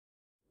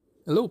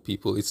Hello,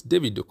 people. It's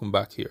David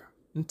Dokumbak here.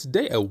 And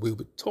today I will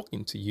be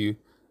talking to you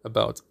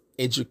about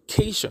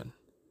education.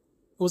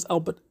 It was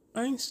Albert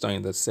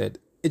Einstein that said,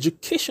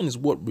 education is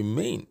what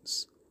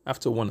remains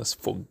after one has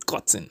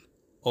forgotten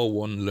all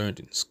one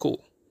learned in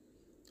school.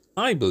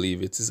 I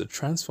believe it is a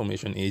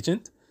transformation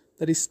agent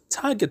that is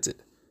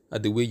targeted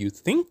at the way you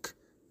think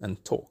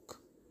and talk.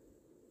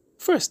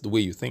 First, the way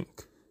you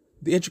think.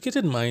 The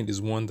educated mind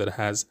is one that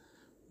has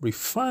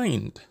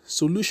refined,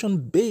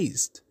 solution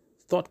based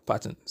thought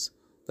patterns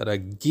that are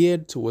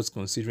geared towards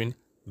considering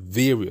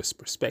various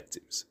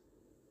perspectives.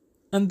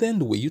 And then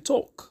the way you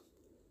talk.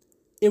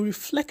 A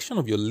reflection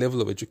of your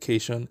level of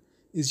education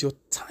is your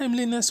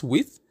timeliness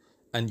with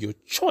and your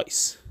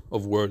choice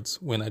of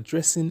words when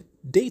addressing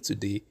day to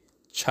day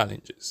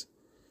challenges.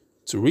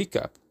 To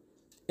recap,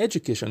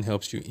 education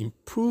helps you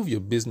improve your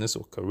business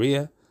or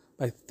career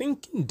by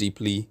thinking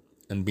deeply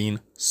and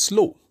being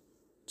slow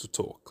to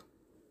talk.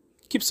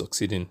 Keep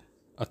succeeding.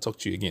 I'll talk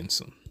to you again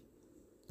soon.